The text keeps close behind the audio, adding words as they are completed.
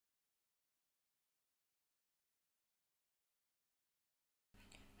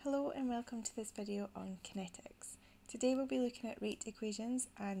Hello and welcome to this video on kinetics. Today we'll be looking at rate equations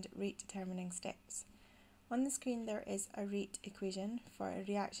and rate determining steps. On the screen there is a rate equation for a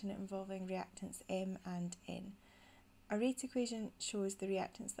reaction involving reactants M and N. A rate equation shows the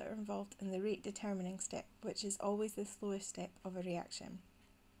reactants that are involved in the rate determining step, which is always the slowest step of a reaction.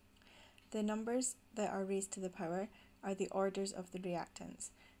 The numbers that are raised to the power are the orders of the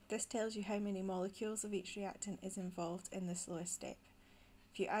reactants. This tells you how many molecules of each reactant is involved in the slowest step.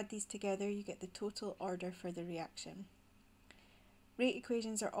 If you add these together, you get the total order for the reaction. Rate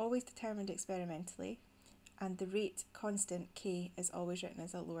equations are always determined experimentally, and the rate constant K is always written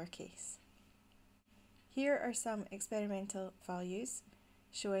as a lowercase. Here are some experimental values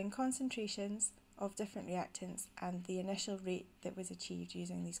showing concentrations of different reactants and the initial rate that was achieved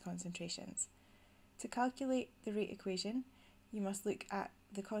using these concentrations. To calculate the rate equation, you must look at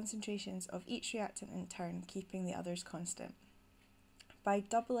the concentrations of each reactant in turn, keeping the others constant. By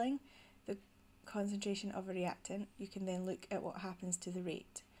doubling the concentration of a reactant, you can then look at what happens to the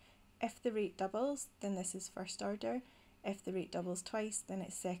rate. If the rate doubles, then this is first order. If the rate doubles twice, then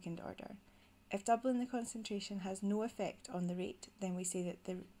it's second order. If doubling the concentration has no effect on the rate, then we say that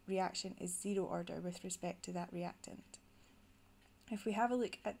the reaction is zero order with respect to that reactant. If we have a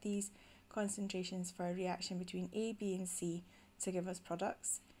look at these concentrations for a reaction between A, B and C to give us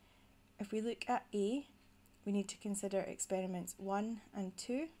products, if we look at A, we need to consider experiments 1 and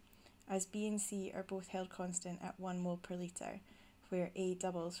 2, as B and C are both held constant at 1 mole per litre, where A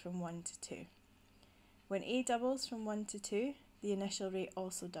doubles from 1 to 2. When A doubles from 1 to 2, the initial rate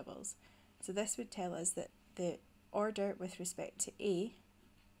also doubles. So this would tell us that the order with respect to A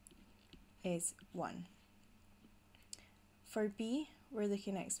is 1. For B, we're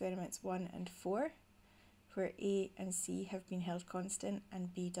looking at experiments 1 and 4, where A and C have been held constant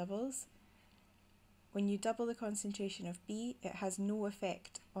and B doubles. When you double the concentration of B, it has no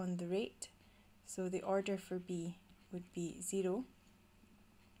effect on the rate, so the order for B would be 0.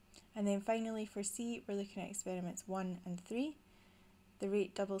 And then finally for C, we're looking at experiments 1 and 3. The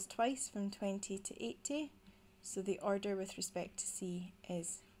rate doubles twice from 20 to 80, so the order with respect to C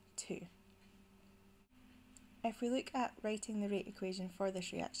is 2. If we look at writing the rate equation for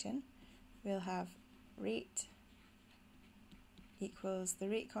this reaction, we'll have rate equals the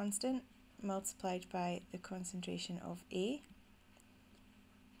rate constant multiplied by the concentration of A.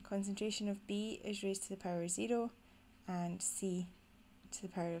 Concentration of B is raised to the power of 0 and C to the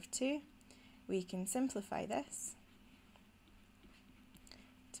power of 2. We can simplify this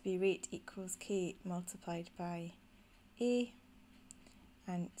to be rate equals K multiplied by A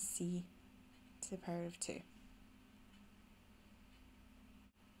and C to the power of 2.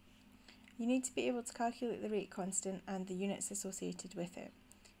 You need to be able to calculate the rate constant and the units associated with it.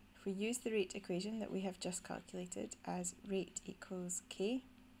 If we use the rate equation that we have just calculated as rate equals K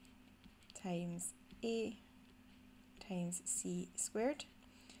times A times C squared,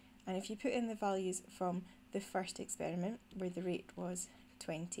 and if you put in the values from the first experiment where the rate was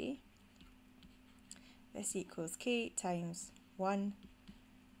 20, this equals K times 1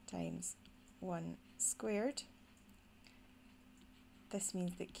 times 1 squared. This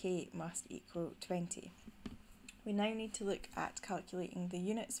means that K must equal 20. We now need to look at calculating the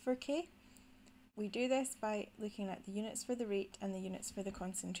units for K. We do this by looking at the units for the rate and the units for the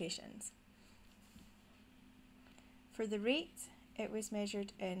concentrations. For the rate, it was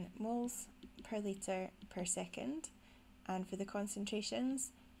measured in moles per litre per second, and for the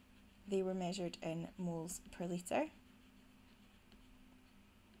concentrations, they were measured in moles per litre.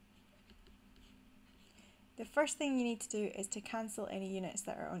 The first thing you need to do is to cancel any units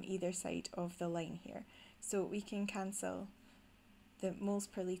that are on either side of the line here. So we can cancel the moles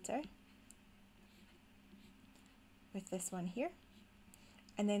per litre with this one here,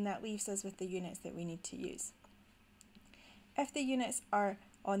 and then that leaves us with the units that we need to use. If the units are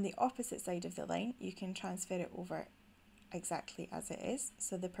on the opposite side of the line, you can transfer it over exactly as it is,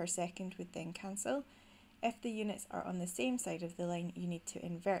 so the per second would then cancel. If the units are on the same side of the line, you need to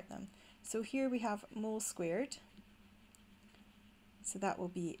invert them. So here we have mole squared, so that will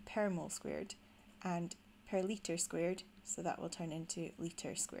be per mole squared, and per litre squared, so that will turn into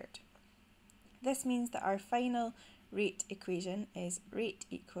litre squared. This means that our final rate equation is rate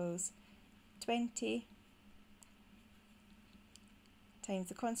equals 20 times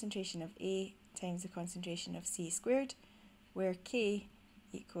the concentration of A times the concentration of C squared, where K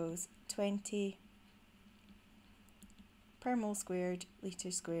equals 20 per mole squared,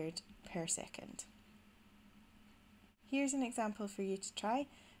 litre squared per second. Here's an example for you to try.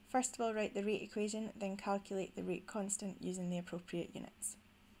 First of all, write the rate equation, then calculate the rate constant using the appropriate units.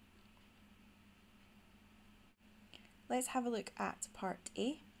 Let's have a look at part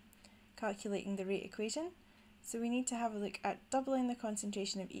A. calculating the rate equation. So we need to have a look at doubling the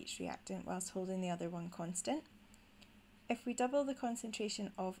concentration of each reactant whilst holding the other one constant. If we double the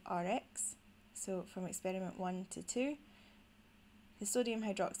concentration of Rx, so from experiment 1 to 2, the sodium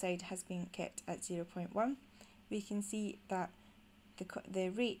hydroxide has been kept at 0.1. We can see that the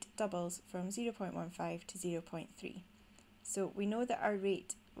rate doubles from 0.15 to 0.3. So we know that our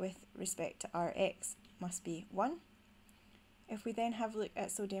rate with respect to Rx must be 1. If we then have a look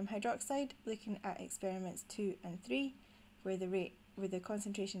at sodium hydroxide, looking at experiments 2 and 3, where the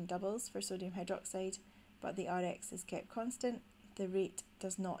concentration doubles for sodium hydroxide, but the Rx is kept constant, the rate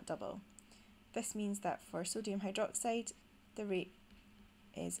does not double. This means that for sodium hydroxide, the rate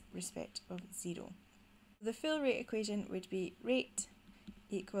is respect of 0. The full rate equation would be rate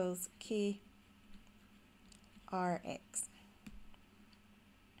equals K Rx.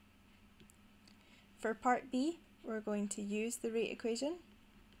 For part B, we're going to use the rate equation.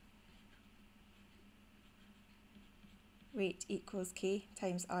 Rate equals K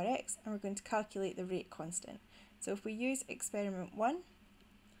times Rx, and we're going to calculate the rate constant. So if we use experiment 1,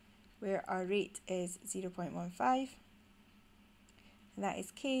 where our rate is 0.15, and that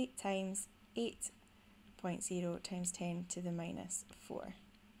is K times 8.0 times 10 to the minus 4.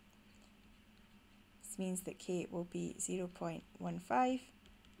 This means that K will be 0.15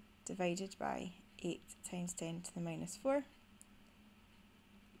 divided by 8 times 10 to the minus 4.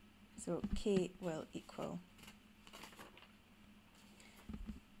 So K will equal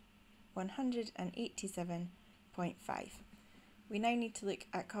 187.5. We now need to look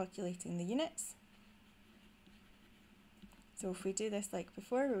at calculating the units. So if we do this like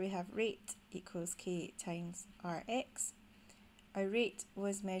before, where we have rate equals K times Rx, our rate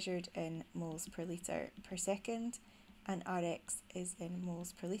was measured in moles per litre per second, and Rx is in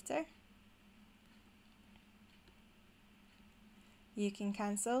moles per litre. You can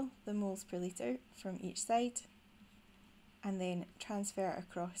cancel the moles per litre from each side and then transfer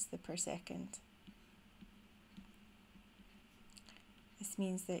across the per second. This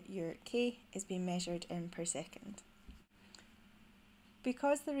means that your K is being measured in per second.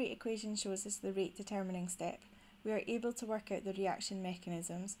 Because the rate equation shows us the rate determining step, we are able to work out the reaction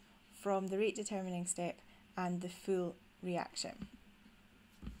mechanisms from the rate determining step and the full reaction.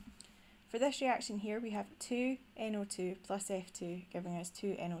 For this reaction here, we have 2 NO2 plus F2 giving us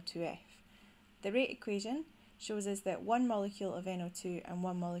 2 NO2F. The rate equation shows us that 1 molecule of NO2 and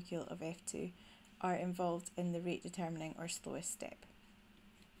 1 molecule of F2 are involved in the rate determining or slowest step.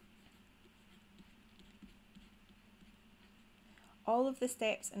 All of the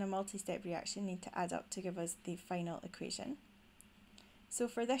steps in a multi-step reaction need to add up to give us the final equation. So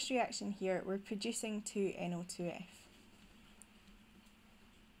for this reaction here, we're producing 2 NO2F.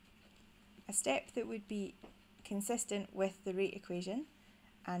 A step that would be consistent with the rate equation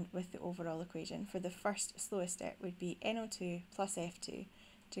and with the overall equation for the first slowest step would be NO2 plus F2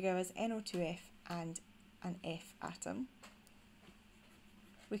 to give us NO2F and an F atom.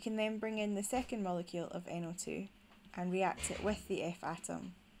 We can then bring in the second molecule of NO2 and react it with the F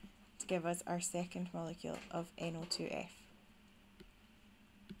atom to give us our second molecule of NO2F.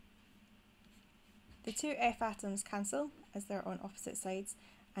 The two F atoms cancel as they're on opposite sides,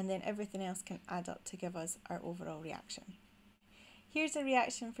 and then everything else can add up to give us our overall reaction. Here's a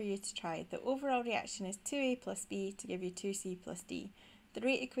reaction for you to try. The overall reaction is 2A plus B to give you 2C plus D. The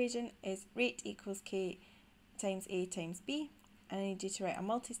rate equation is rate equals K times A times B, and I need you to write a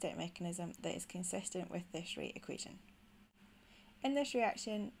multi-step mechanism that is consistent with this rate equation. In this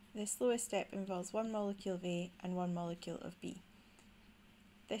reaction, the slowest step involves 1 molecule of A and 1 molecule of B.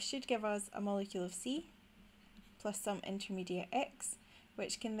 This should give us a molecule of C plus some intermediate X,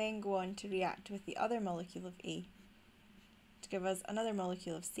 which can then go on to react with the other molecule of A to give us another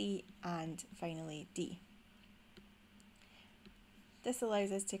molecule of C and finally D. This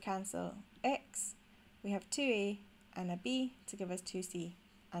allows us to cancel X. We have 2A and a B to give us 2C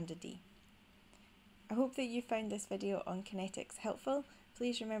and a D. I hope that you found this video on kinetics helpful.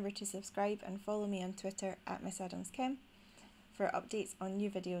 Please remember to subscribe and follow me on Twitter at MissAdamsChem for updates on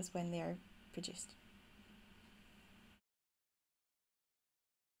new videos when they are produced.